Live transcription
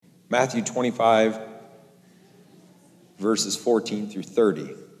Matthew 25, verses 14 through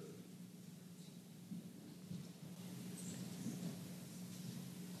 30.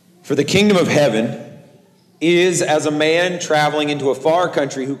 For the kingdom of heaven is as a man traveling into a far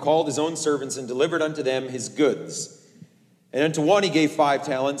country who called his own servants and delivered unto them his goods. And unto one he gave 5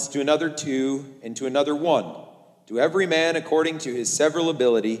 talents, to another 2, and to another 1, to every man according to his several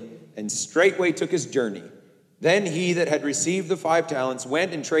ability, and straightway took his journey. Then he that had received the 5 talents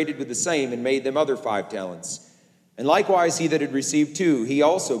went and traded with the same, and made them other 5 talents. And likewise he that had received 2, he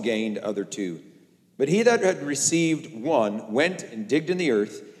also gained other 2. But he that had received 1 went and digged in the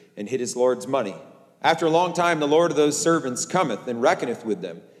earth, and hid his Lord's money. After a long time the Lord of those servants cometh, and reckoneth with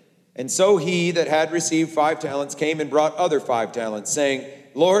them. And so he that had received 5 talents came and brought other 5 talents, saying,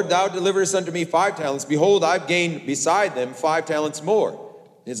 Lord, thou deliverest unto me 5 talents. Behold, I've gained beside them 5 talents more.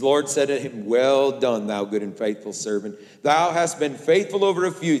 His Lord said to him, Well done, thou good and faithful servant. Thou hast been faithful over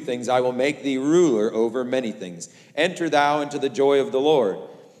a few things. I will make thee ruler over many things. Enter thou into the joy of the Lord.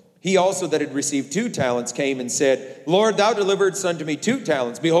 He also that had received 2 talents came and said, Lord, thou deliveredst unto me 2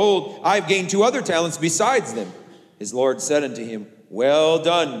 talents. Behold, I have gained 2 other talents besides them. His Lord said unto him, Well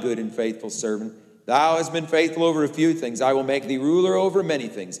done, good and faithful servant. Thou hast been faithful over a few things. I will make thee ruler over many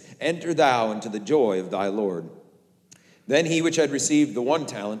things. Enter thou into the joy of thy Lord. Then he which had received the 1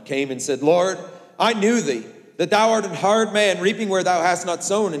 talent came and said, Lord, I knew thee, that thou art an hard man, reaping where thou hast not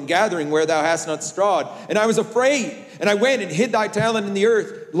sown, and gathering where thou hast not strawed. And I was afraid, and I went and hid thy talent in the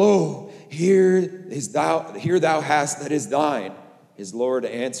earth. Lo, here thou hast that is thine. His Lord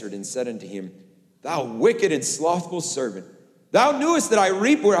answered and said unto him, Thou wicked and slothful servant, thou knewest that I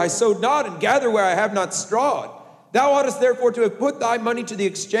reap where I sowed not, and gather where I have not strawed. Thou oughtest therefore to have put thy money to the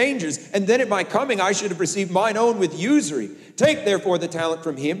exchangers, and then at my coming I should have received mine own with usury. Take therefore the talent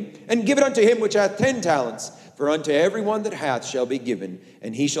from him, and give it unto him which hath 10 talents. For unto every one that hath shall be given,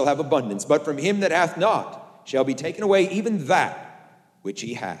 and he shall have abundance. But from him that hath not shall be taken away even that which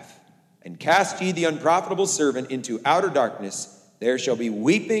he hath. And cast ye the unprofitable servant into outer darkness. There shall be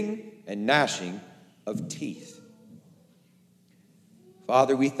weeping and gnashing of teeth.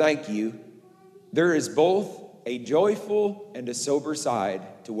 Father, we thank you. There is both a joyful and a sober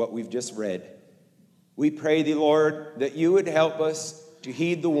side to what we've just read. We pray thee, Lord, that you would help us to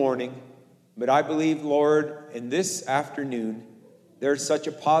heed the warning. But I believe, Lord, in this afternoon, there's such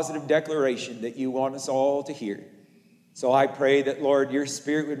a positive declaration that you want us all to hear. So I pray that, Lord, your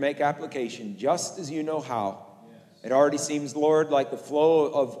Spirit would make application just as you know how. It already seems, Lord, like the flow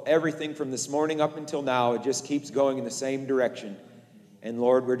of everything from this morning up until now, it just keeps going in the same direction. And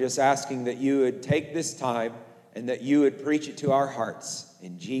Lord, we're just asking that you would take this time and that you would preach it to our hearts.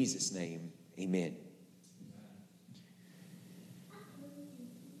 In Jesus' name, amen.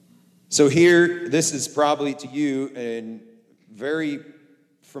 So here, this is probably to you a very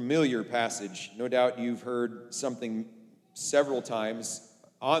familiar passage. No doubt you've heard something several times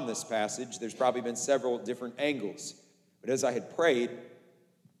on this passage. There's probably been several different angles. But as I had prayed,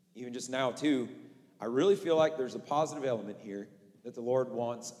 even just now too, I really feel like there's a positive element here that the Lord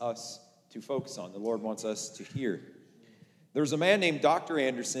wants us to focus on. The Lord wants us to hear. There was a man named Dr.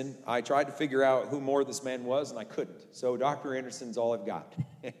 Anderson. I tried to figure out who more this man was, and I couldn't. So Dr. Anderson's all I've got.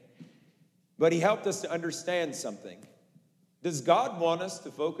 But he helped us to understand something. Does God want us to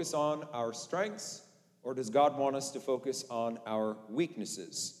focus on our strengths, or does God want us to focus on our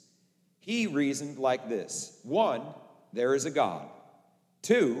weaknesses? He reasoned like this. 1, there is a God.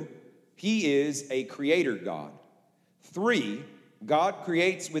 2, he is a creator God. 3, God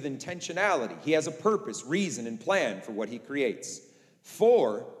creates with intentionality. He has a purpose, reason, and plan for what he creates.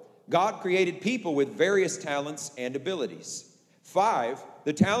 4, God created people with various talents and abilities. 5,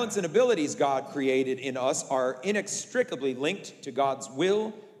 the talents and abilities God created in us are inextricably linked to God's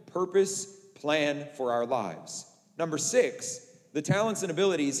will, purpose, plan for our lives. Number 6, the talents and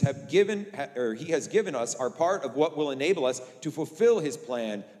abilities he has given us are part of what will enable us to fulfill his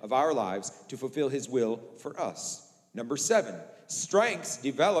plan of our lives, to fulfill his will for us. Number 7, strengths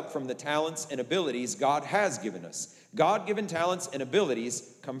develop from the talents and abilities God has given us. God-given talents and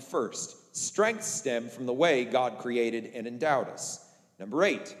abilities come first. Strengths stem from the way God created and endowed us. Number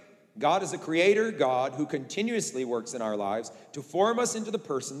 8, God is a creator God who continuously works in our lives to form us into the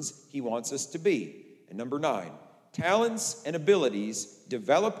persons he wants us to be. And number 9, talents and abilities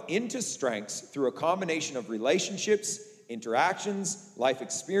develop into strengths through a combination of relationships, interactions, life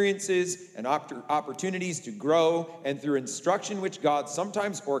experiences, and opportunities to grow, and through instruction which God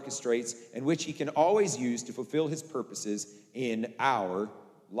sometimes orchestrates and which he can always use to fulfill his purposes in our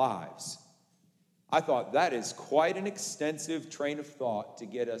lives. I thought that is quite an extensive train of thought to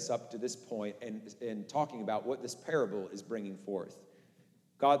get us up to this point and talking about what this parable is bringing forth.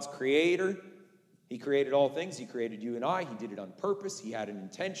 God's creator. He created all things. He created you and I. He did it on purpose. He had an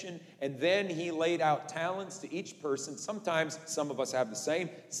intention. And then he laid out talents to each person. Sometimes some of us have the same.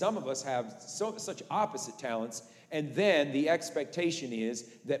 Some of us have such opposite talents. And then the expectation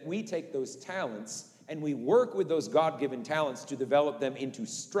is that we take those talents and we work with those God-given talents to develop them into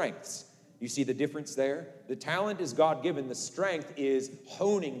strengths. You see the difference there? The talent is God-given. The strength is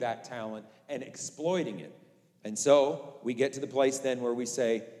honing that talent and exploiting it. And so we get to the place then where we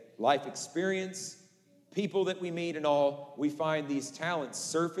say, life experience, people that we meet and all, we find these talents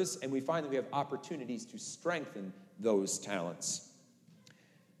surface, and we find that we have opportunities to strengthen those talents.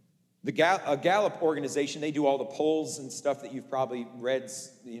 The Gallup organization, they do all the polls and stuff that you've probably read,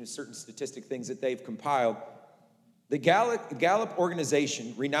 certain statistic things that they've compiled. The Gallup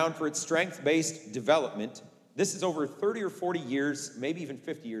organization, renowned for its strength-based development, this is over 30 or 40 years, maybe even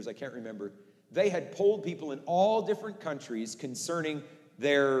 50 years, I can't remember. They had polled people in all different countries concerning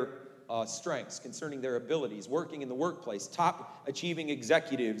their strengths, concerning their abilities, working in the workplace, top achieving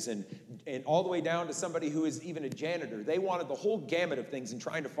executives, and all the way down to somebody who is even a janitor. They wanted the whole gamut of things and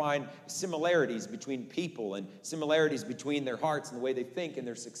trying to find similarities between people and similarities between their hearts and the way they think and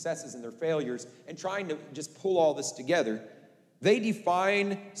their successes and their failures, and trying to just pull all this together. They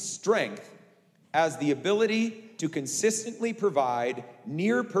define strength as the ability to consistently provide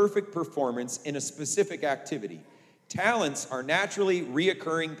near perfect performance in a specific activity. Talents are naturally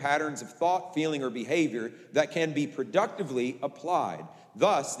reoccurring patterns of thought, feeling, or behavior that can be productively applied.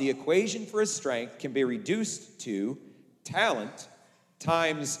 Thus, the equation for a strength can be reduced to talent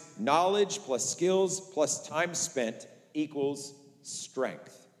times knowledge plus skills plus time spent equals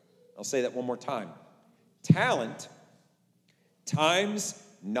strength. I'll say that one more time. Talent times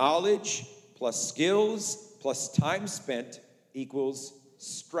knowledge plus skills plus time spent equals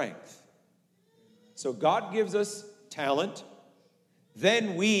strength. So God gives us talent.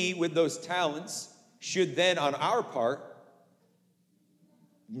 Then we, with those talents, should then on our part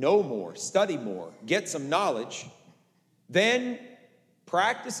know more, study more, get some knowledge, then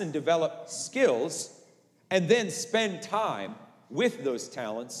practice and develop skills, and then spend time with those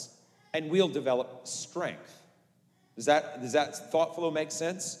talents, and we'll develop strength. Does that thought flow make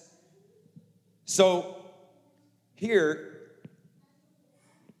sense? So here,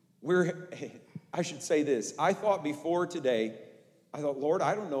 I should say this. I thought before today, Lord,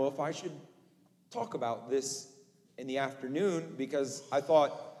 I don't know if I should talk about this in the afternoon, because I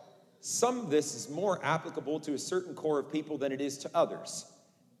thought some of this is more applicable to a certain core of people than it is to others.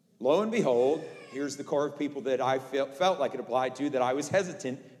 Lo and behold, here's the core of people that I felt like it applied to that I was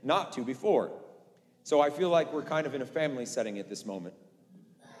hesitant not to before. So I feel like we're kind of in a family setting at this moment.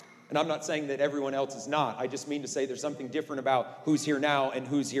 And I'm not saying that everyone else is not. I just mean to say there's something different about who's here now and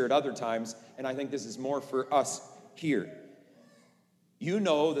who's here at other times. And I think this is more for us here. You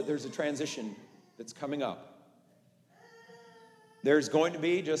know that there's a transition that's coming up. There's going to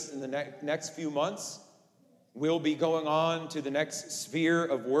be, just in the next few months, we'll be going on to the next sphere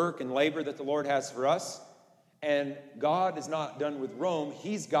of work and labor that the Lord has for us. And God is not done with Rome.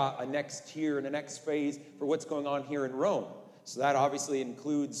 He's got a next tier and a next phase for what's going on here in Rome. So that obviously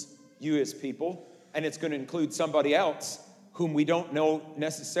includes you as people, and it's going to include somebody else whom we don't know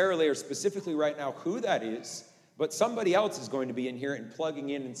necessarily or specifically right now who that is, but somebody else is going to be in here and plugging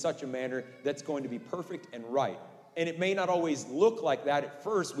in such a manner that's going to be perfect and right. And it may not always look like that at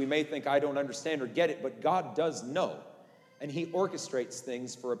first. We may think, I don't understand or get it, but God does know. And he orchestrates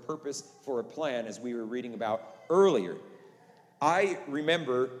things for a purpose, for a plan, as we were reading about earlier. I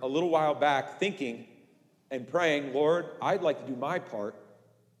remember a little while back thinking and praying, Lord, I'd like to do my part,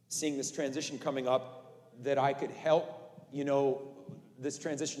 seeing this transition coming up, that I could help, this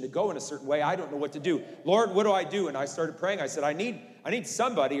transition to go in a certain way. I don't know what to do. Lord, what do I do? And I started praying. I said, I need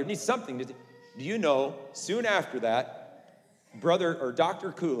somebody or need something to do. Do you know, soon after that,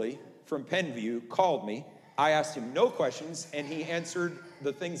 Dr. Cooley from Penview called me. I asked him no questions, and he answered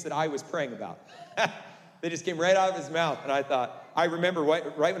the things that I was praying about. They just came right out of his mouth, and I remember right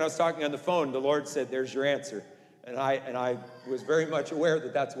when I was talking on the phone, the Lord said, there's your answer. And I was very much aware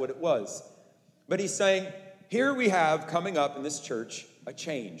that that's what it was. But he's saying, here we have coming up in this church a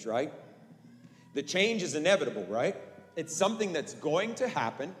change, right? The change is inevitable, right? It's something that's going to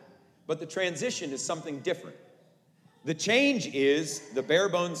happen, but the transition is something different. The change is the bare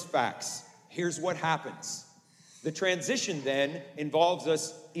bones facts. Here's what happens. The transition then involves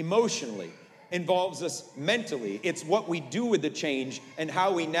us emotionally, involves us mentally. It's what we do with the change and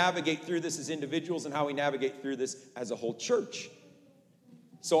how we navigate through this as individuals and how we navigate through this as a whole church.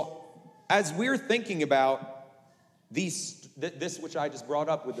 So as we're thinking about this which I just brought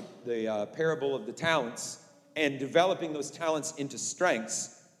up with the parable of the talents and developing those talents into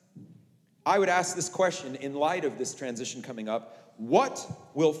strengths, I would ask this question in light of this transition coming up. What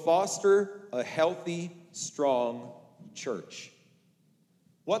will foster a healthy, strong church?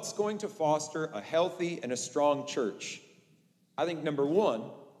 What's going to foster a healthy and a strong church? I think number one,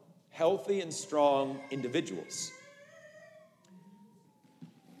 healthy and strong individuals.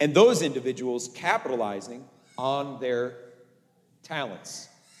 And those individuals capitalizing on their talents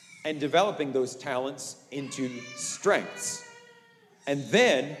and developing those talents into strengths. And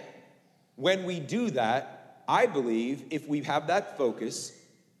then, when we do that, I believe if we have that focus,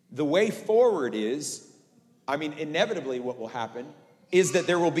 the way forward is, inevitably what will happen is that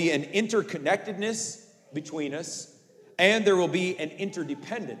there will be an interconnectedness between us and there will be an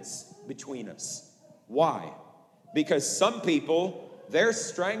interdependence between us. Why? Because some people, their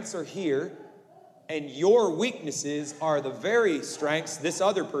strengths are here and your weaknesses are the very strengths this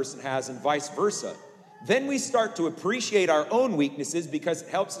other person has and vice versa. Then we start to appreciate our own weaknesses because it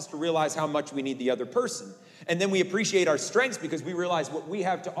helps us to realize how much we need the other person. And then we appreciate our strengths because we realize what we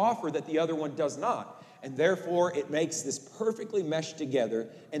have to offer that the other one does not. And therefore, it makes this perfectly meshed together,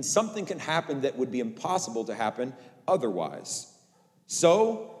 and something can happen that would be impossible to happen otherwise.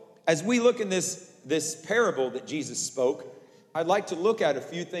 So, as we look in this parable that Jesus spoke, I'd like to look at a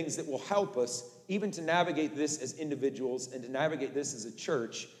few things that will help us even to navigate this as individuals and to navigate this as a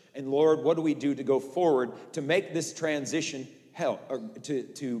church. And Lord, what do we do to go forward to make this transition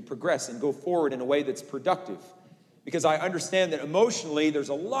to progress and go forward in a way that's productive? Because I understand that emotionally there's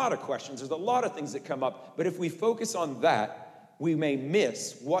a lot of questions, there's a lot of things that come up, but if we focus on that, we may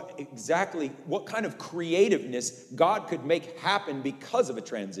miss what kind of creativeness God could make happen because of a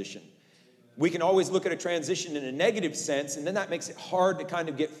transition. We can always look at a transition in a negative sense, and then that makes it hard to kind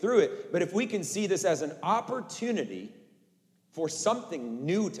of get through it. But if we can see this as an opportunity for something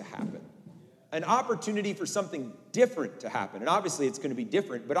new to happen, an opportunity for something different to happen. And obviously it's going to be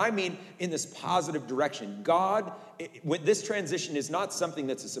different, but I mean in this positive direction. God, when this transition is not something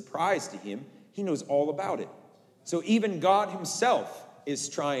that's a surprise to him. He knows all about it. So even God himself is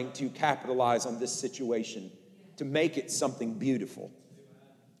trying to capitalize on this situation to make it something beautiful.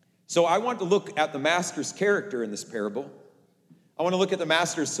 So I want to look at the master's character in this parable. I want to look at the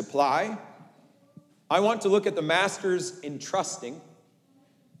master's supply. I want to look at the master's entrusting.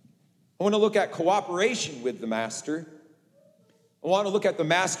 I want to look at cooperation with the master. I want to look at the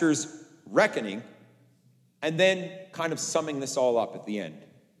master's reckoning, and then kind of summing this all up at the end.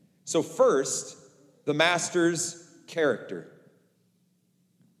 So first, the master's character.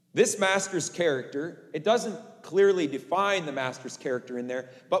 This master's character, it doesn't clearly define the master's character in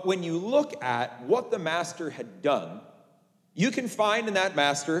there, but when you look at what the master had done, you can find in that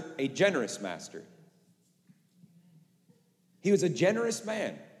master a generous master. He was a generous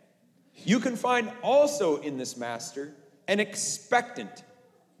man. You can find also in this master an expectant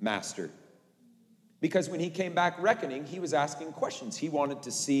master. Because when he came back reckoning, he was asking questions. He wanted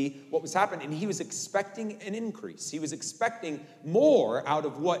to see what was happening, and he was expecting an increase. He was expecting more out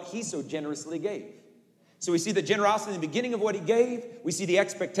of what he so generously gave. So we see the generosity in the beginning of what he gave. We see the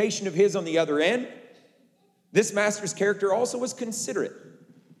expectation of his on the other end. This master's character also was considerate,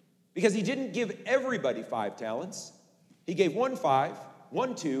 because he didn't give everybody 5 talents. He gave 1 5,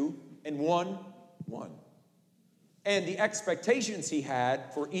 1 2, and 1 1. And the expectations he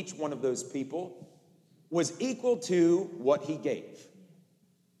had for each one of those people was equal to what he gave.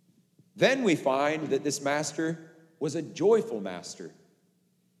 Then we find that this master was a joyful master.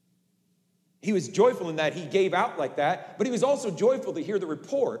 He was joyful in that he gave out like that, but he was also joyful to hear the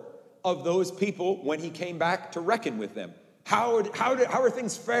report of those people when he came back to reckon with them. How are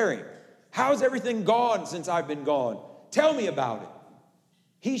things faring? How's everything gone since I've been gone? Tell me about it.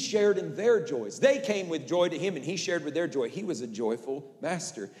 He shared in their joys. They came with joy to him, and he shared with their joy. He was a joyful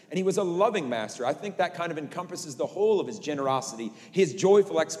master, and he was a loving master. I think that kind of encompasses the whole of his generosity, his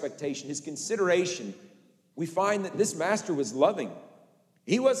joyful expectation, his consideration. We find that this master was loving.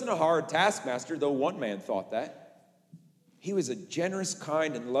 He wasn't a hard taskmaster, though one man thought that. He was a generous,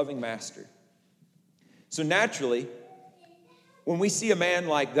 kind, and loving master. So naturally, when we see a man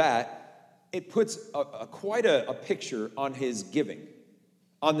like that, it puts quite a picture on his giving,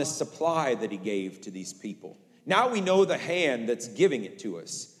 on the supply that he gave to these people. Now we know the hand that's giving it to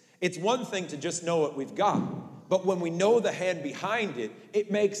us. It's one thing to just know what we've got, but when we know the hand behind it, it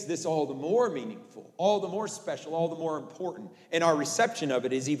makes this all the more meaningful, all the more special, all the more important. And our reception of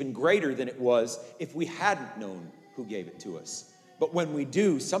it is even greater than it was if we hadn't known who gave it to us. But when we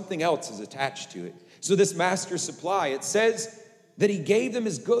do, something else is attached to it. So this master's supply, it says that he gave them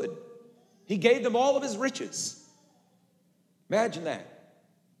his good. He gave them all of his riches. Imagine that.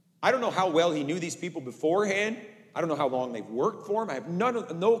 I don't know how well he knew these people beforehand. I don't know how long they've worked for him. I have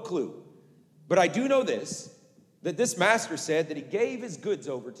no clue. But I do know this, that this master said that he gave his goods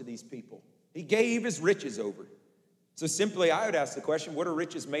over to these people. He gave his riches over. So simply, I would ask the question, what are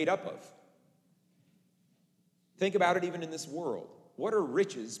riches made up of? Think about it even in this world. What are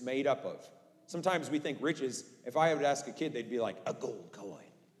riches made up of? Sometimes we think riches, if I would ask a kid, they'd be like, a gold coin,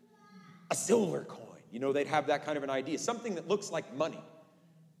 a silver coin. You know, they'd have that kind of an idea. Something that looks like money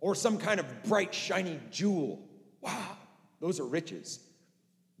or some kind of bright, shiny jewel. Wow, those are riches.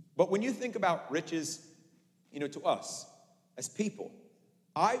 But when you think about riches, to us as people,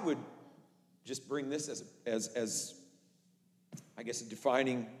 I would just bring this as I guess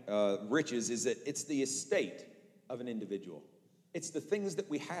defining riches is that it's the estate of an individual. It's the things that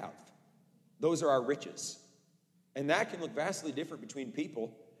we have. Those are our riches. And that can look vastly different between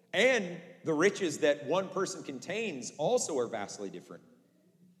people. And the riches that one person contains also are vastly different.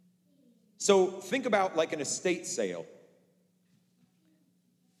 So think about like an estate sale.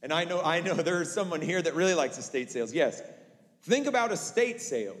 And I know there's someone here that really likes estate sales. Yes. Think about estate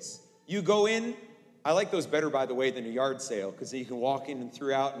sales. You go in, I like those better, by the way, than a yard sale, because you can walk in and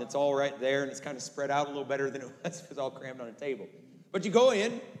throughout, and it's all right there, and it's kind of spread out a little better than it was if it's all crammed on a table. But you go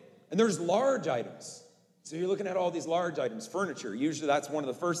in, and there's large items. So you're looking at all these large items, furniture. Usually that's one of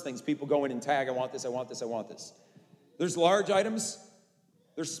the first things people go in and tag, I want this, I want this, I want this. There's large items.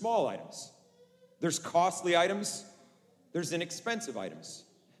 There's small items. There's costly items. There's inexpensive items.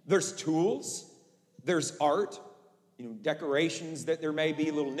 There's tools. There's art. Decorations that there may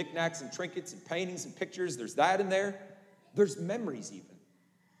be, little knickknacks and trinkets and paintings and pictures. There's that in there. There's memories even.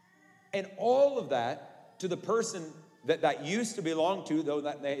 And all of that, to the person that used to belong to, though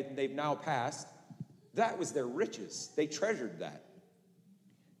that they've now passed, that was their riches. They treasured that.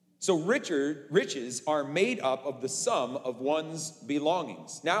 So riches are made up of the sum of one's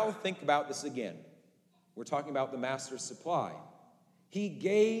belongings. Now think about this again. We're talking about the master's supply. He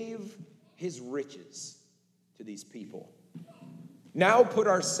gave his riches to these people. Now put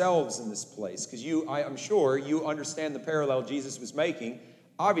ourselves in this place, because I'm sure you understand the parallel Jesus was making.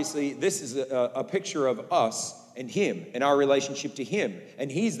 Obviously, this is a picture of us and him and our relationship to him. And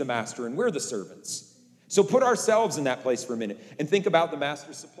he's the master and we're the servants. So put ourselves in that place for a minute and think about the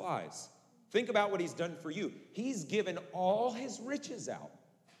master's supplies. Think about what he's done for you. He's given all his riches out.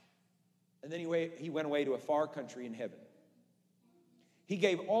 And then he went away to a far country in heaven. He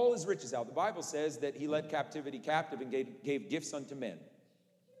gave all his riches out. The Bible says that he led captivity captive and gave gifts unto men.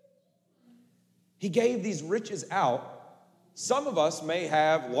 He gave these riches out. Some of us may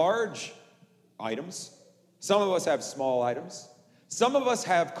have large items. Some of us have small items. Some of us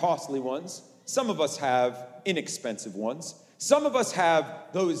have costly ones. Some of us have inexpensive ones. Some of us have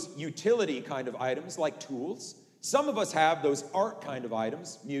those utility kind of items like tools. Some of us have those art kind of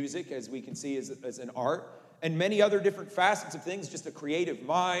items, music, as we can see as an art, and many other different facets of things, just a creative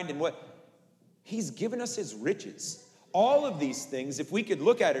mind and what. He's given us his riches. All of these things, if we could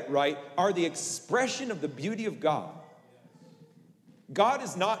look at it right, are the expression of the beauty of God. God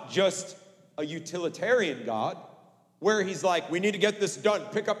is not just a utilitarian God, where he's like, we need to get this done.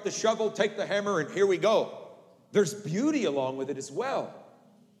 Pick up the shovel, take the hammer, and here we go. There's beauty along with it as well.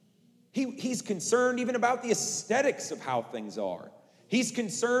 He's concerned even about the aesthetics of how things are. He's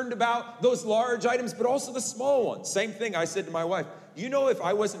concerned about those large items, but also the small ones. Same thing I said to my wife. If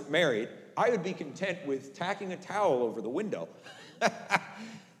I wasn't married, I would be content with tacking a towel over the window.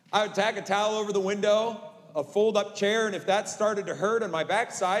 I would tack a towel over the window, a fold-up chair, and if that started to hurt on my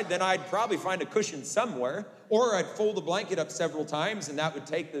backside, then I'd probably find a cushion somewhere, or I'd fold the blanket up several times, and that would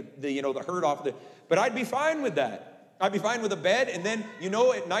take the hurt off the. But I'd be fine with that. I'd be fine with a bed, and then,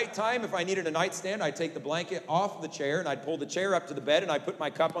 at nighttime, if I needed a nightstand, I'd take the blanket off the chair, and I'd pull the chair up to the bed, and I'd put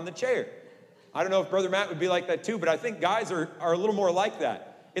my cup on the chair. I don't know if Brother Matt would be like that too, but I think guys are a little more like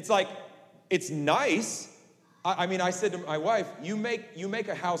that. It's like, it's nice. I said to my wife, you make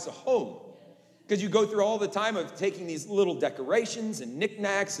a house a home. Because you go through all the time of taking these little decorations and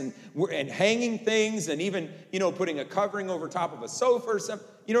knickknacks and hanging things and even, putting a covering over top of a sofa or something.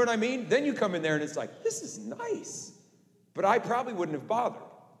 You know what I mean? Then you come in there and it's like, this is nice. But I probably wouldn't have bothered.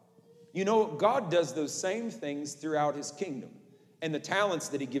 God does those same things throughout his kingdom and the talents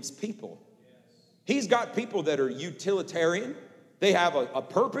that he gives people. He's got people that are utilitarian. They have a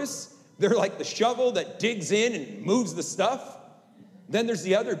purpose. They're like the shovel that digs in and moves the stuff. Then there's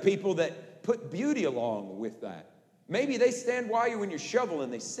the other people that put beauty along with that. Maybe they stand while you're in your shovel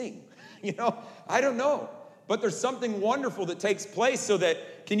and they sing. I don't know. But there's something wonderful that takes place so that,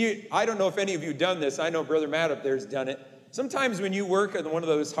 I don't know if any of you have done this. I know Brother Matt up there has done it. Sometimes when you work on one of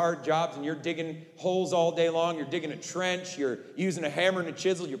those hard jobs and you're digging holes all day long, you're digging a trench, you're using a hammer and a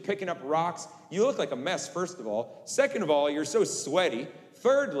chisel, you're picking up rocks, you look like a mess, first of all. Second of all, you're so sweaty.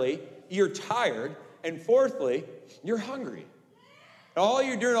 Thirdly, you're tired. And fourthly, you're hungry. And all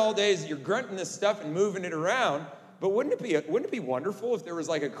you're doing all day is you're grunting this stuff and moving it around. But wouldn't it be wonderful if there was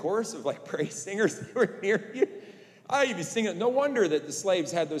like a chorus of like praise singers that were near you? You'd be singing. No wonder that the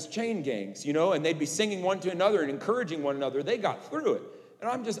slaves had those chain gangs, and they'd be singing one to another and encouraging one another. They got through it.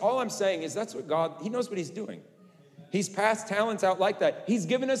 And all I'm saying is that's what God, he knows what he's doing. He's passed talents out like that. He's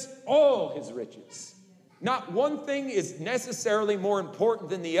given us all his riches. Not one thing is necessarily more important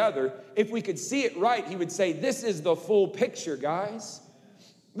than the other. If we could see it right, he would say, this is the full picture, guys.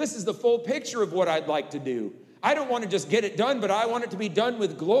 This is the full picture of what I'd like to do. I don't want to just get it done, but I want it to be done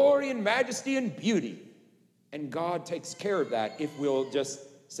with glory and majesty and beauty. And God takes care of that if we'll just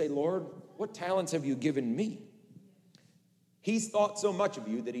say, Lord, what talents have you given me? He's thought so much of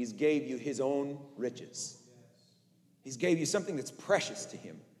you that he's gave you his own riches. He's gave you something that's precious to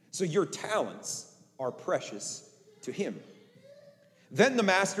him. So your talents are precious to him. Then the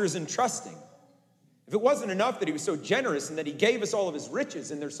master is entrusting. If it wasn't enough that he was so generous and that he gave us all of his riches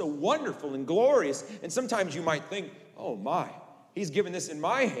and they're so wonderful and glorious, and sometimes you might think, oh my, he's given this in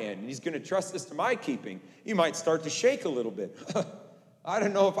my hand and he's going to trust this to my keeping. You might start to shake a little bit. I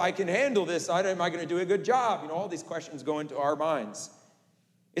don't know if I can handle this. Am I going to do a good job? All these questions go into our minds.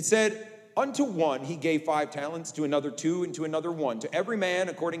 It said, unto one he gave 5 talents, to another 2, and to another 1, to every man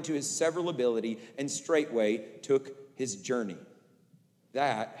according to his several ability, and straightway took his journey.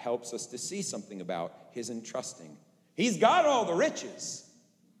 That helps us to see something about his entrusting. He's got all the riches,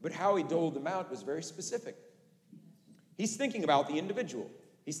 but how he doled them out was very specific. He's thinking about the individual.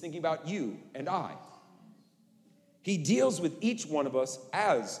 He's thinking about you and I. He deals with each one of us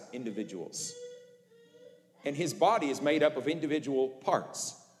as individuals. And his body is made up of individual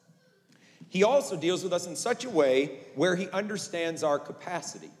parts. He also deals with us in such a way where he understands our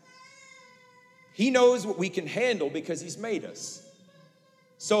capacity. He knows what we can handle because he's made us.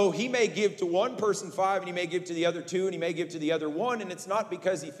 So he may give to one person 5, and he may give to the other 2, and he may give to the other 1, and it's not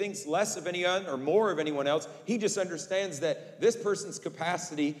because he thinks less of anyone or more of anyone else. He just understands that this person's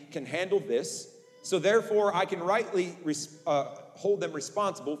capacity can handle this, so therefore I can rightly hold them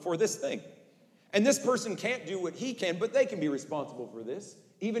responsible for this thing. And this person can't do what he can, but they can be responsible for this.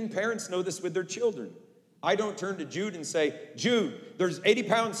 Even parents know this with their children. I don't turn to Jude and say, Jude, there's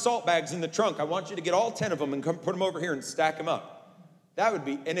 80-pound salt bags in the trunk. I want you to get all 10 of them and come put them over here and stack them up. That would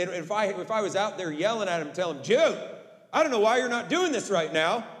be, and if I was out there yelling at him, telling him, Jude, I don't know why you're not doing this right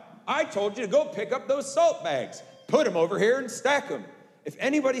now. I told you to go pick up those salt bags. Put them over here and stack them. If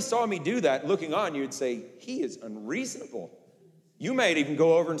anybody saw me do that looking on, you'd say, he is unreasonable. You might even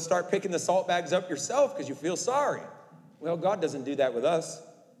go over and start picking the salt bags up yourself because you feel sorry. Well, God doesn't do that with us.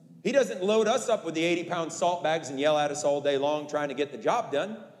 He doesn't load us up with the 80-pound salt bags and yell at us all day long trying to get the job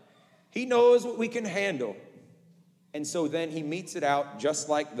done. He knows what we can handle. And so then he metes it out just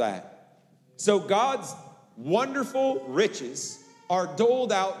like that. So God's wonderful riches are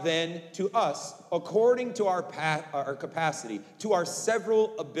doled out then to us according to our capacity, to our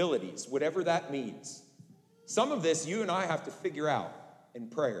several abilities, whatever that means. Some of this you and I have to figure out in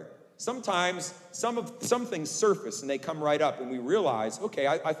prayer. Sometimes some things surface and they come right up and we realize, okay,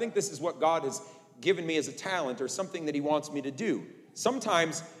 I think this is what God has given me as a talent or something that he wants me to do.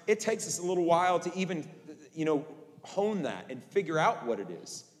 Sometimes it takes us a little while to even, hone that and figure out what it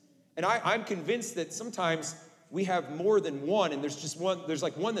is. And I'm convinced that sometimes we have more than one, and there's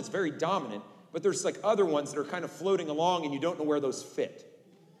like one that's very dominant, but there's like other ones that are kind of floating along and you don't know where those fit.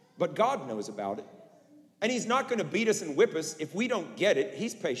 But God knows about it. And he's not going to beat us and whip us if we don't get it.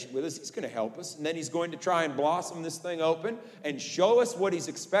 He's patient with us. He's going to help us. And then he's going to try and blossom this thing open and show us what he's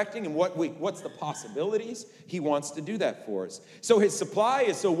expecting and what's the possibilities. He wants to do that for us. So his supply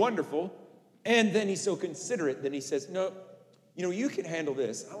is so wonderful. And then he's so considerate that he says, no, you can handle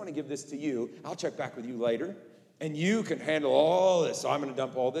this. I want to give this to you. I'll check back with you later. And you can handle all this. So I'm going to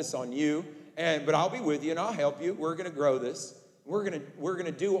dump all this on you. But I'll be with you and I'll help you. We're going to grow this. We're going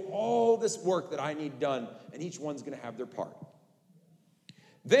to do all this work that I need done. And each one's going to have their part.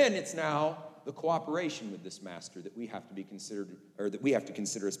 Then it's now the cooperation with this master that we have to be considered, or that we have to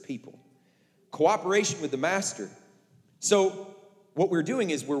consider as people. Cooperation with the master. So what we're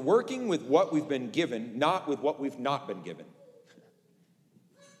doing is we're working with what we've been given, not with what we've not been given.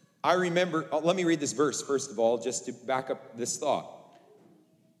 I remember, let me read this verse first of all, just to back up this thought.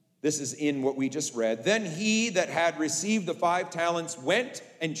 This is in what we just read. Then he that had received the 5 talents went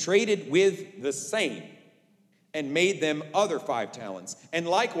and traded with the same and made them other 5 talents. And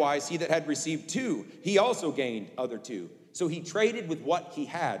likewise, he that had received 2, he also gained other 2. So he traded with what he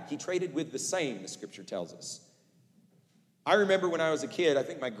had. He traded with the same, the scripture tells us. I remember when I was a kid, I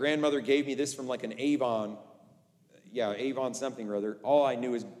think my grandmother gave me this from like an Avon, Avon something or other. All I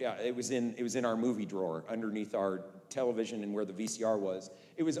knew is, it was in our movie drawer underneath our television and where the VCR was.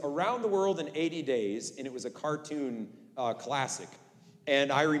 It was Around the World in 80 Days, and it was a cartoon classic.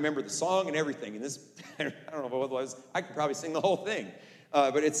 And I remember the song and everything. And this, I don't know what it was. I could probably sing the whole thing.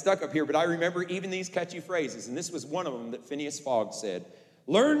 But it's stuck up here. But I remember even these catchy phrases. And this was one of them that Phineas Fogg said.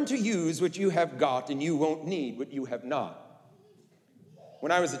 Learn to use what you have got, and you won't need what you have not.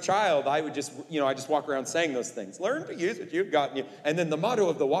 When I was a child, I would just walk around saying those things. Learn to use what you've got. And then the motto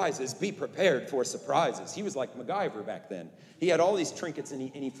of the wise is be prepared for surprises. He was like MacGyver back then. He had all these trinkets, and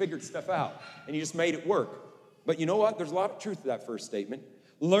he figured stuff out. And he just made it work. But you know what? There's a lot of truth to that first statement.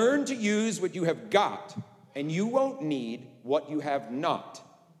 Learn to use what you have got, and you won't need what you have not.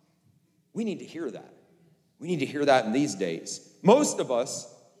 We need to hear that. We need to hear that in these days. Most of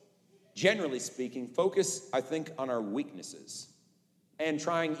us, generally speaking, focus, I think, on our weaknesses and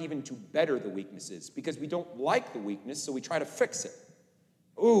trying even to better the weaknesses because we don't like the weakness, so we try to fix it.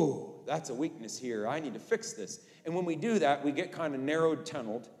 Ooh, that's a weakness here. I need to fix this. And when we do that, we get kind of narrowed,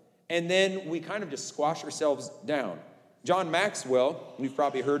 tunneled, and then we kind of just squash ourselves down. John Maxwell, you've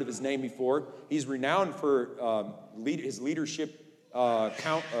probably heard of his name before. He's renowned for his leadership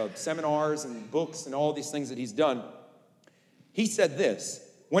count of seminars and books and all these things that he's done. He said this,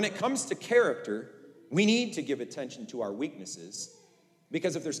 when it comes to character, we need to give attention to our weaknesses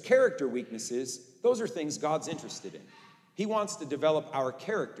because if there's character weaknesses, those are things God's interested in. He wants to develop our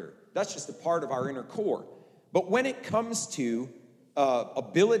character. That's just a part of our inner core. But when it comes to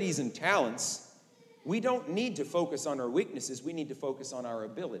abilities and talents, we don't need to focus on our weaknesses. We need to focus on our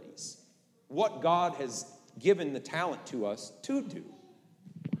abilities. What God has given the talent to us to do.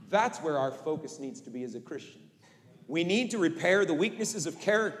 That's where our focus needs to be as a Christian. We need to repair the weaknesses of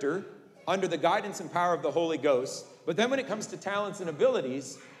character under the guidance and power of the Holy Ghost. But then when it comes to talents and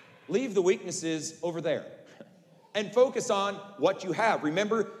abilities, leave the weaknesses over there and focus on what you have.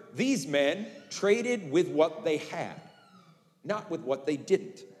 Remember, these men traded with what they had, not with what they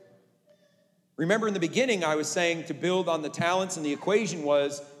didn't. Remember in the beginning, I was saying to build on the talents, and the equation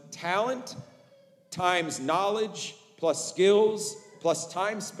was talent times knowledge plus skills plus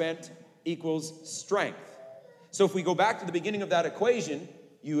time spent equals strength. So if we go back to the beginning of that equation,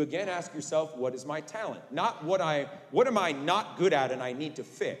 you again ask yourself, what is my talent? Not what am I not good at and I need to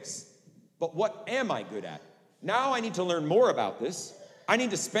fix, but what am I good at? Now I need to learn more about this. I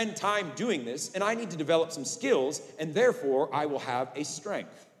need to spend time doing this, and I need to develop some skills, and therefore I will have a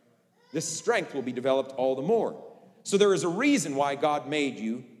strength. This strength will be developed all the more. So there is a reason why God made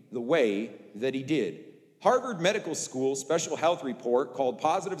you the way that he did. Harvard Medical School special health report called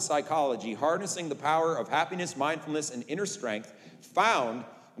Positive Psychology, Harnessing the Power of Happiness, Mindfulness, and Inner Strength, found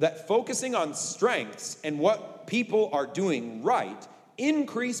that focusing on strengths and what people are doing right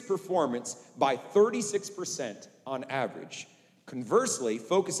increased performance by 36% on average. Conversely,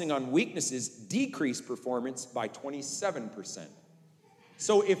 focusing on weaknesses decreased performance by 27%.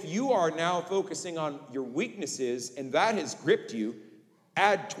 So if you are now focusing on your weaknesses and that has gripped you,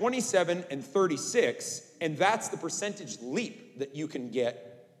 add 27 and 36, and that's the percentage leap that you can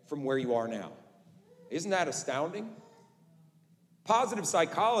get from where you are now. Isn't that astounding? Positive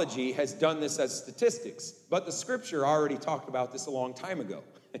psychology has done this as statistics, but the scripture already talked about this a long time ago.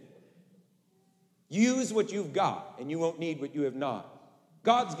 Use what you've got, and you won't need what you have not.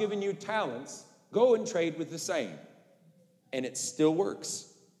 God's given you talents. Go and trade with the same. And it still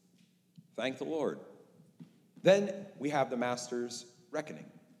works. Thank the Lord. Then we have the master's reckoning.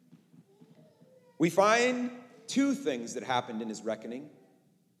 We find two things that happened in his reckoning.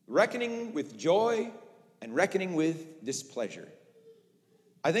 Reckoning with joy and reckoning with displeasure.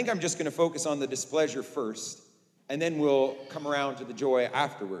 I think I'm just going to focus on the displeasure first, and then we'll come around to the joy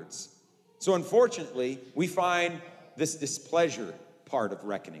afterwards. So unfortunately, we find this displeasure part of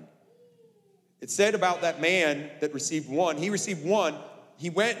reckoning. It said about that man that received one, he received one, he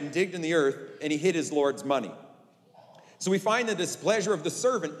went and digged in the earth, and he hid his Lord's money. So we find the displeasure of the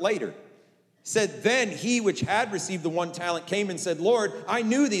servant later. Said, then he which had received the 1 talent came and said, Lord, I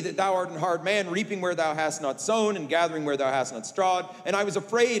knew thee that thou art an hard man, reaping where thou hast not sown, and gathering where thou hast not strawed. And I was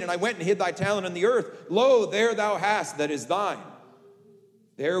afraid, and I went and hid thy talent in the earth. Lo, there thou hast that is thine.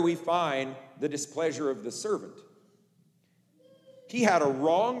 There we find the displeasure of the servant. He had a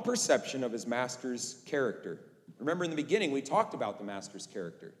wrong perception of his master's character. Remember in the beginning, we talked about the master's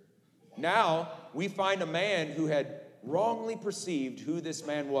character. Now we find a man who had wrongly perceived who this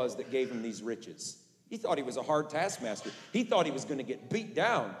man was that gave him these riches. He thought he was a hard taskmaster. He thought he was going to get beat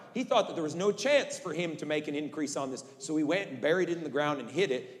down. He thought that there was no chance for him to make an increase on this. So he went and buried it in the ground and hid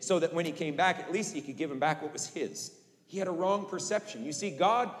it so that when he came back, at least he could give him back what was his. He had a wrong perception. You see,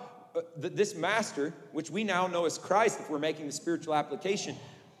 God this master, which we now know as Christ, if we're making the spiritual application,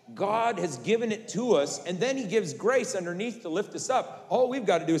 God has given it to us, and then he gives grace underneath to lift us up. All we've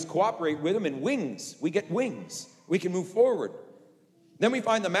got to do is cooperate with him, and wings. We get wings. We can move forward. Then we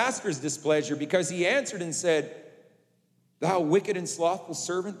find the master's displeasure because he answered and said, thou wicked and slothful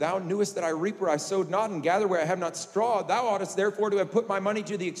servant, thou knewest that I reap where I sowed not and gather where I have not straw. Thou oughtest therefore to have put my money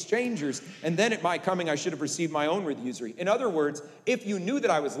to the exchangers, and then at my coming I should have received my own with usury. In other words, if you knew that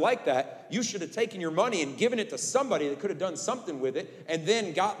I was like that, you should have taken your money and given it to somebody that could have done something with it, and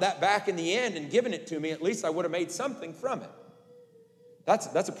then got that back in the end and given it to me. At least I would have made something from it.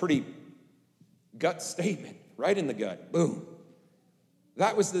 That's a pretty gut statement, right in the gut. Boom.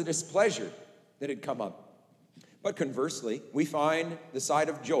 That was the displeasure that had come up. But conversely, we find the side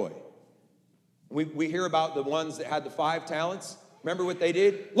of joy. We hear about the ones that had the 5 talents. Remember what they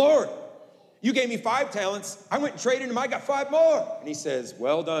did? Lord, you gave me 5 talents. I went and traded them. I got 5 more. And he says,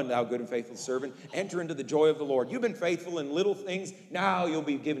 well done, thou good and faithful servant. Enter into the joy of the Lord. You've been faithful in little things. Now you'll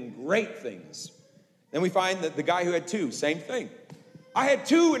be given great things. Then we find that the guy who had 2, same thing. I had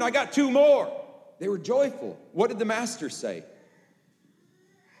 2 and I got 2 more. They were joyful. What did the master say?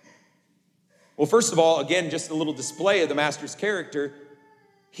 Well, first of all, again, just a little display of the master's character.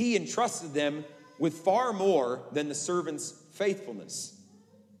 He entrusted them with far more than the servant's faithfulness.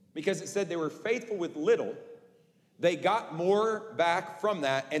 Because it said they were faithful with little. They got more back from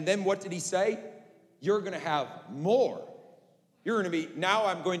that. And then what did he say? You're going to have more. You're going to be, now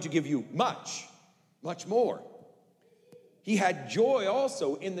I'm going to give you much, much more. He had joy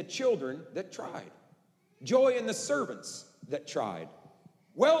also in the children that tried. Joy in the servants that tried.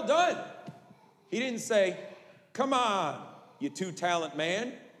 Well done. He didn't say, come on, you 2-talent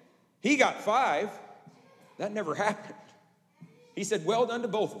man. He got 5. That never happened. He said, well done to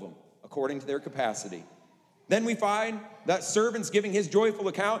both of them, according to their capacity. Then we find that servant's giving his joyful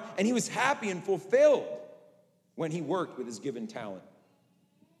account, and he was happy and fulfilled when he worked with his given talent.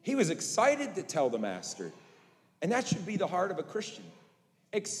 He was excited to tell the master. And that should be the heart of a Christian.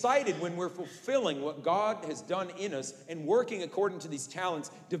 Excited when we're fulfilling what God has done in us and working according to these talents,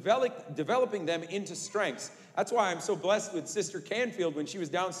 developing them into strengths. That's why I'm so blessed with Sister Canfield when she was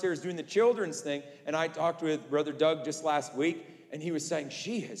downstairs doing the children's thing. And I talked with Brother Doug just last week, and he was saying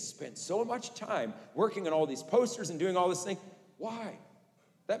she has spent so much time working on all these posters and doing all this thing. Why?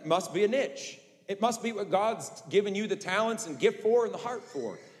 That must be a niche. It must be what God's given you the talents and gift for and the heart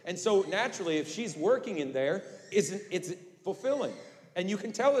for. And so naturally, if she's working in there, it's fulfilling. And you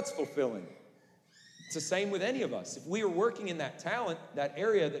can tell it's fulfilling. It's the same with any of us. If we are working in that talent, that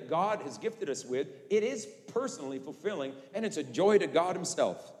area that God has gifted us with, it is personally fulfilling, and it's a joy to God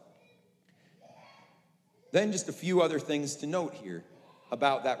himself. Then just a few other things to note here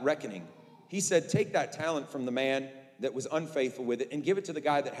about that reckoning. He said, take that talent from the man that was unfaithful with it and give it to the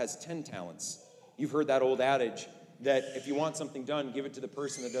guy that has 10 talents. You've heard that old adage that if you want something done, give it to the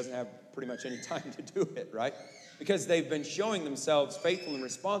person that doesn't have pretty much any time to do it, right? Because they've been showing themselves faithful and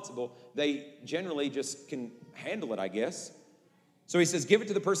responsible, they generally just can handle it, I guess. So he says, give it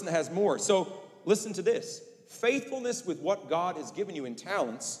to the person that has more. So listen to this. Faithfulness with what God has given you in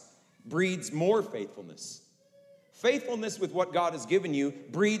talents breeds more faithfulness. Faithfulness with what God has given you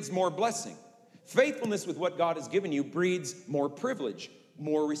breeds more blessing. Faithfulness with what God has given you breeds more privilege,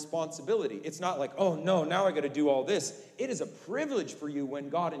 more responsibility. It's not like, oh no, now I got to do all this. It is a privilege for you when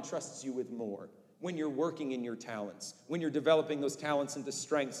God entrusts you with more. When you're working in your talents, when you're developing those talents into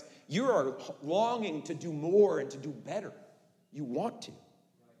strengths, you are longing to do more and to do better. You want to.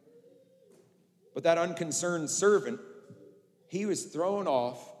 But that unconcerned servant, he was thrown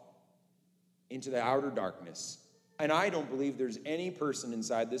off into the outer darkness. And I don't believe there's any person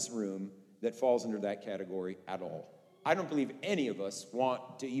inside this room that falls under that category at all. I don't believe any of us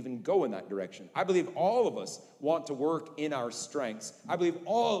want to even go in that direction. I believe all of us want to work in our strengths. I believe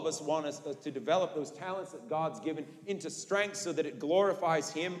all of us want us to develop those talents that God's given into strengths so that it glorifies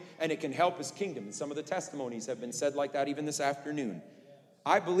him and it can help his kingdom. And some of the testimonies have been said like that even this afternoon.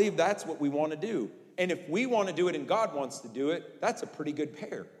 I believe that's what we want to do. And if we want to do it and God wants to do it, that's a pretty good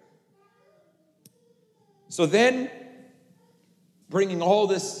pair. So then, bringing all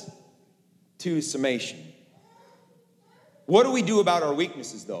this to summation, what do we do about our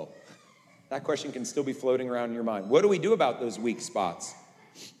weaknesses, though? That question can still be floating around in your mind. What do we do about those weak spots?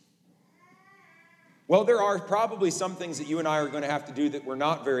 Well, there are probably some things that you and I are going to have to do that we're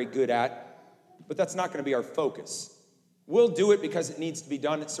not very good at, but that's not going to be our focus. We'll do it because it needs to be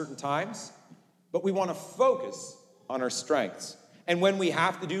done at certain times, but we want to focus on our strengths. And when we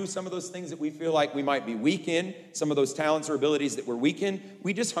have to do some of those things that we feel like we might be weak in, some of those talents or abilities that we're weak in,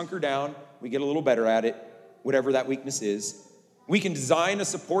 we just hunker down, we get a little better at it, whatever that weakness is. We can design a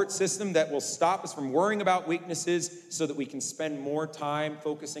support system that will stop us from worrying about weaknesses so that we can spend more time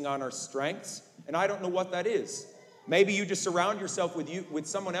focusing on our strengths. And I don't know what that is. Maybe you just surround yourself with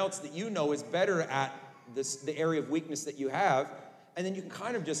someone else that you know is better at the area of weakness that you have, and then you can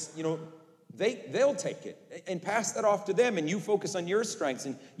kind of just, they'll take it and pass that off to them, and you focus on your strengths,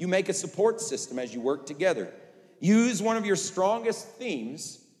 and you make a support system as you work together. Use one of your strongest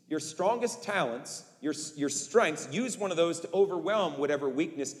themes, your strongest talents, your strengths. Use one of those to overwhelm whatever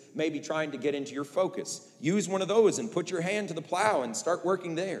weakness may be trying to get into your focus. Use one of those and put your hand to the plow and start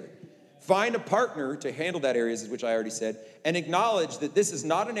working there. Find a partner to handle that area, which I already said, and acknowledge that this is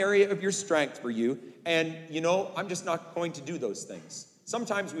not an area of your strength for you, and, I'm just not going to do those things.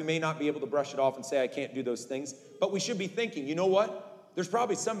 Sometimes we may not be able to brush it off and say, I can't do those things, but we should be thinking, you know what? There's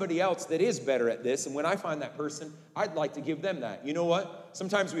probably somebody else that is better at this, and when I find that person, I'd like to give them that. You know what?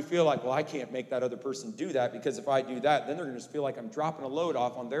 Sometimes we feel like, well, I can't make that other person do that, because if I do that, then they're going to just feel like I'm dropping a load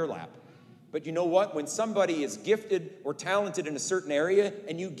off on their lap. But you know what? When somebody is gifted or talented in a certain area,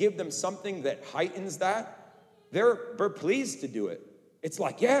 and you give them something that heightens that, they're pleased to do it. It's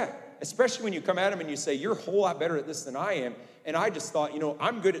like, yeah, especially when you come at them and you say, you're a whole lot better at this than I am, and I just thought,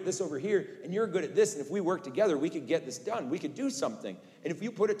 I'm good at this over here, and you're good at this, and if we work together, we could get this done. We could do something. And if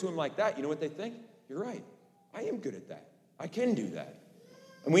you put it to them like that, you know what they think? You're right. I am good at that. I can do that.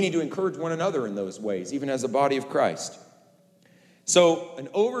 And we need to encourage one another in those ways, even as a body of Christ. So an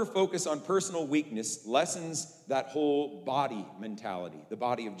over-focus on personal weakness lessens that whole body mentality, the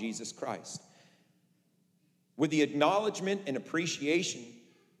body of Jesus Christ. With the acknowledgement and appreciation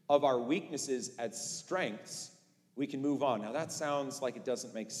of our weaknesses as strengths, we can move on. Now that sounds like it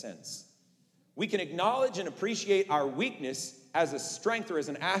doesn't make sense. We can acknowledge and appreciate our weakness as a strength or as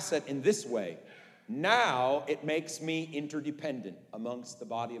an asset in this way. Now it makes me interdependent amongst the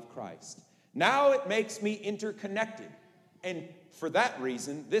body of Christ. Now it makes me interconnected. And for that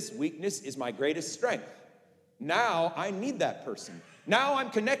reason, this weakness is my greatest strength. Now I need that person. Now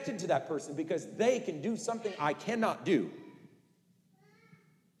I'm connected to that person because they can do something I cannot do.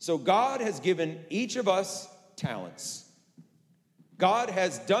 So God has given each of us talents. God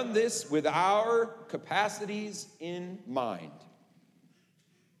has done this with our capacities in mind.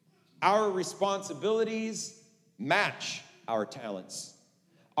 Our responsibilities match our talents.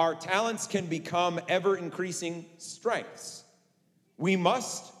 Our talents can become ever-increasing strengths. We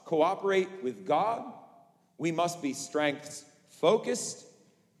must cooperate with God. We must be strengths-focused.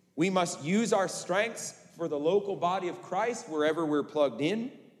 We must use our strengths for the local body of Christ wherever we're plugged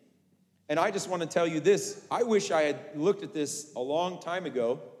in. And I just want to tell you this. I wish I had looked at this a long time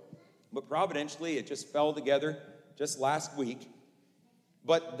ago, but providentially it just fell together just last week.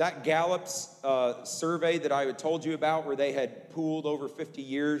 But that Gallup's survey that I had told you about, where they had pooled over 50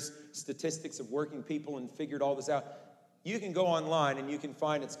 years statistics of working people and figured all this out, you can go online and you can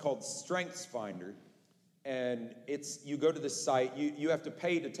find, it's called StrengthsFinder. And you go to this site, you have to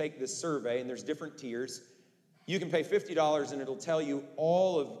pay to take this survey, and there's different tiers. You can pay $50 and it'll tell you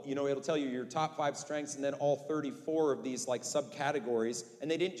it'll tell you your top 5 strengths and then all 34 of these like subcategories. And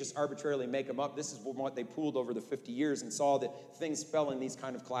they didn't just arbitrarily make them up. This is what they pooled over the 50 years and saw that things fell in these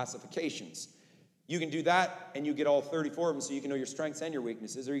kind of classifications. You can do that and you get all 34 of them so you can know your strengths and your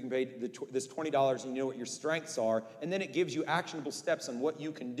weaknesses, or you can pay this $20 and you know what your strengths are. And then it gives you actionable steps on what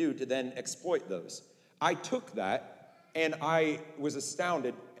you can do to then exploit those. I took that and I was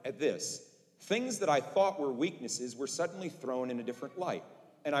astounded at this. Things that I thought were weaknesses were suddenly thrown in a different light.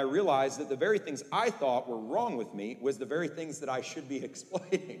 And I realized that the very things I thought were wrong with me was the very things that I should be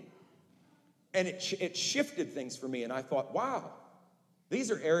exploiting. And it shifted things for me. And I thought, wow, these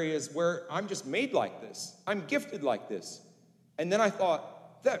are areas where I'm just made like this. I'm gifted like this. And then I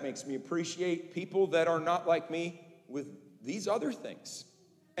thought, that makes me appreciate people that are not like me with these other things.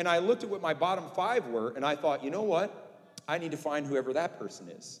 And I looked at what my bottom 5 were, and I thought, you know what? I need to find whoever that person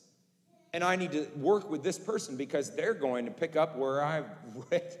is. And I need to work with this person because they're going to pick up where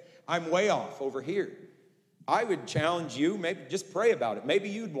I'm way off over here. I would challenge you, maybe just pray about it. Maybe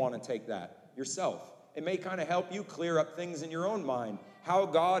you'd want to take that yourself. It may kind of help you clear up things in your own mind, how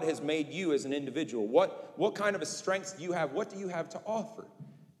God has made you as an individual. What kind of a strengths do you have? What do you have to offer?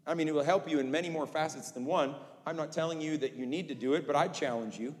 I mean, it will help you in many more facets than one. I'm not telling you that you need to do it, but I'd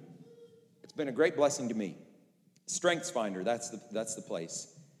challenge you. It's been a great blessing to me. StrengthsFinder, that's the place.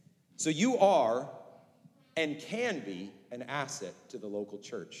 So you are and can be an asset to the local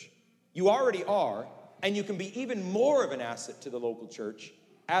church. You already are, and you can be even more of an asset to the local church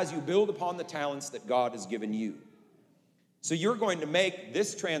as you build upon the talents that God has given you. So you're going to make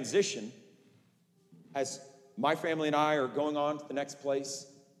this transition as my family and I are going on to the next place,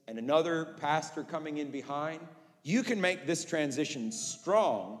 and another pastor coming in behind, you can make this transition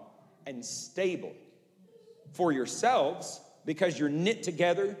strong and stable for yourselves because you're knit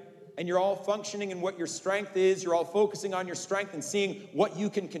together and you're all functioning in what your strength is. You're all focusing on your strength and seeing what you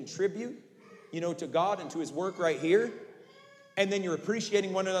can contribute, to God and to his work right here. And then you're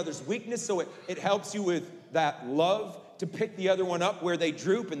appreciating one another's weakness, so it helps you with that love to pick the other one up where they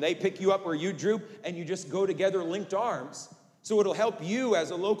droop, and they pick you up where you droop, and you just go together linked arms. So it'll help you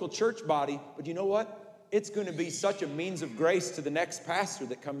as a local church body, but you know what? It's going to be such a means of grace to the next pastor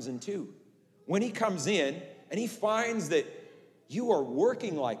that comes in too. When he comes in and he finds that you are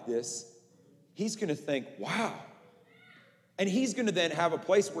working like this, he's going to think, wow. And he's going to then have a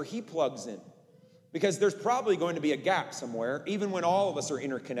place where he plugs in. Because there's probably going to be a gap somewhere, even when all of us are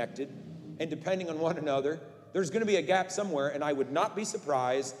interconnected and depending on one another, there's going to be a gap somewhere, and I would not be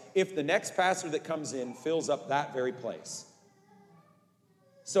surprised if the next pastor that comes in fills up that very place.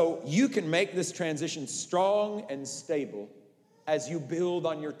 So you can make this transition strong and stable as you build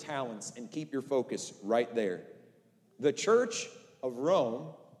on your talents and keep your focus right there. The Church of Rome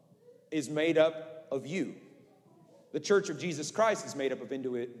is made up of you. The Church of Jesus Christ is made up of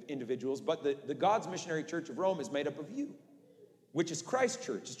individuals, but the God's Missionary Church of Rome is made up of you, which is Christ's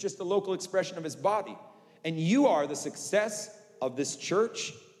church. It's just a local expression of his body. And you are the success of this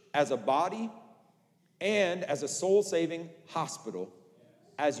church as a body and as a soul-saving hospital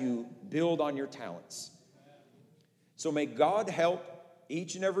as you build on your talents. So may God help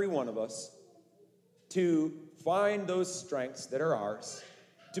each and every one of us to find those strengths that are ours,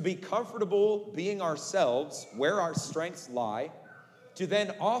 to be comfortable being ourselves where our strengths lie, to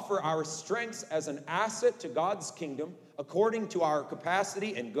then offer our strengths as an asset to God's kingdom according to our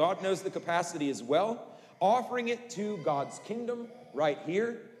capacity, and God knows the capacity as well, offering it to God's kingdom right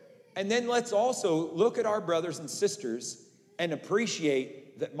here. And then let's also look at our brothers and sisters and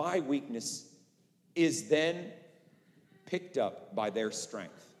appreciate that my weakness is then picked up by their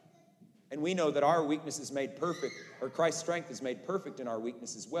strength. And we know that our weakness is made perfect, or Christ's strength is made perfect in our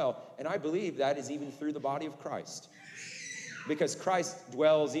weakness as well. And I believe that is even through the body of Christ. Because Christ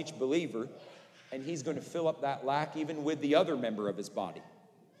dwells each believer, and he's going to fill up that lack even with the other member of his body.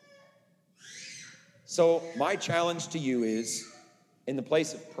 So my challenge to you is, in the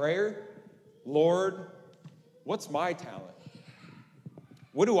place of prayer, Lord, what's my talent?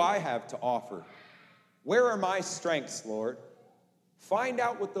 What do I have to offer? Where are my strengths, Lord? Find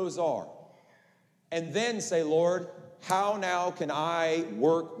out what those are. And then say, Lord, how now can I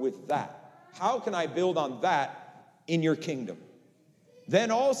work with that? How can I build on that in your kingdom?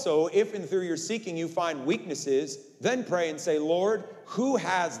 Then also, if and through your seeking you find weaknesses, then pray and say, Lord, who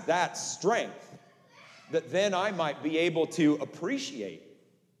has that strength that then I might be able to appreciate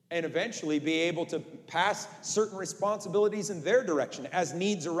and eventually be able to pass certain responsibilities in their direction. As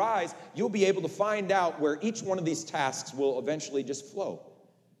needs arise, you'll be able to find out where each one of these tasks will eventually just flow,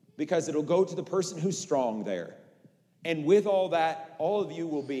 because it'll go to the person who's strong there. And with all that, all of you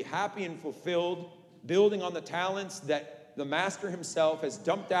will be happy and fulfilled, building on the talents that the Master himself has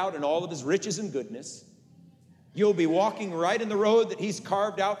dumped out in all of his riches and goodness. You'll be walking right in the road that he's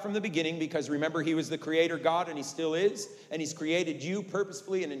carved out from the beginning, because remember, he was the creator God, and he still is, and he's created you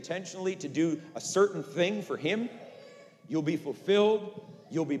purposefully and intentionally to do a certain thing for him. You'll be fulfilled,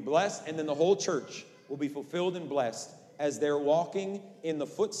 you'll be blessed, and then the whole church will be fulfilled and blessed as they're walking in the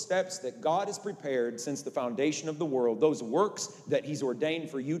footsteps that God has prepared since the foundation of the world, those works that he's ordained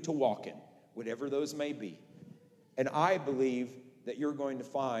for you to walk in, whatever those may be. And I believe that you're going to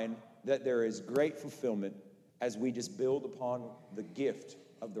find that there is great fulfillment as we just build upon the gift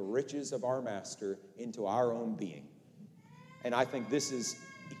of the riches of our Master into our own being. And I think this is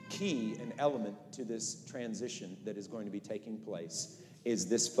key, an element to this transition that is going to be taking place, is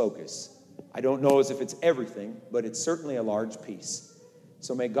this focus. I don't know as if it's everything, but it's certainly a large piece.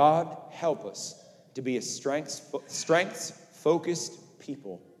 So may God help us to be a strengths-focused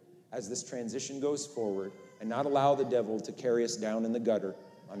people as this transition goes forward, and not allow the devil to carry us down in the gutter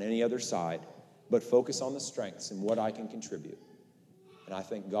on any other side, but focus on the strengths and what I can contribute. And I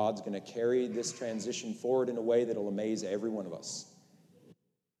think God's going to carry this transition forward in a way that will amaze every one of us.